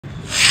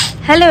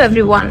Hello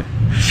everyone.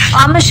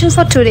 Our mission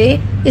for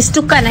today is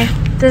to connect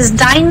this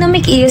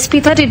dynamic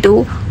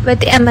ESP32 with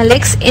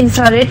MLX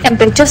infrared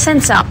temperature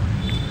sensor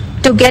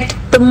to get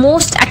the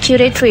most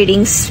accurate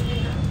readings.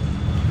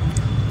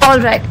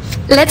 Alright,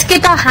 let's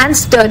get our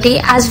hands dirty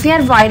as we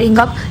are wiring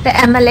up the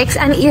MLX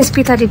and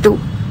ESP32.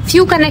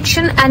 Few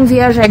connection and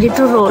we are ready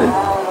to roll.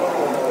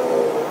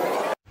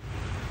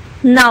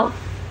 Now,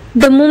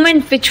 the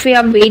moment which we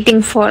are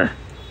waiting for.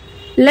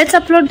 Let's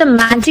upload the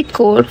magic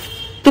code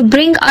to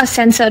bring our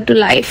sensor to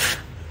life.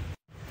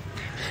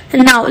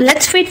 Now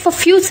let's wait for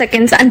few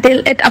seconds until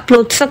it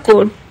uploads the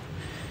code.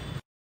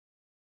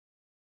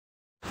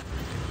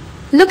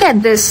 Look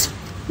at this.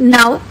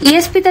 Now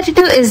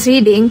ESP32 is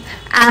reading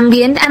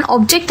ambient and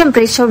object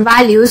temperature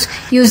values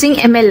using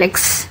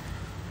MLX.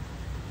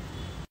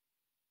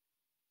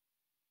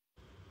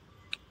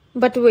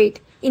 But wait,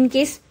 in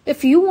case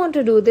if you want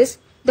to do this,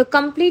 the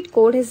complete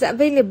code is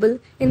available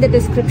in the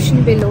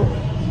description below.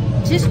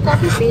 Just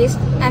copy paste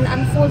and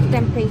unfold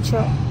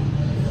temperature.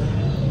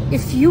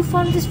 If you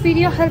found this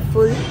video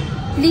helpful,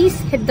 please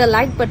hit the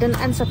like button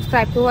and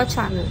subscribe to our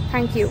channel.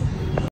 Thank you.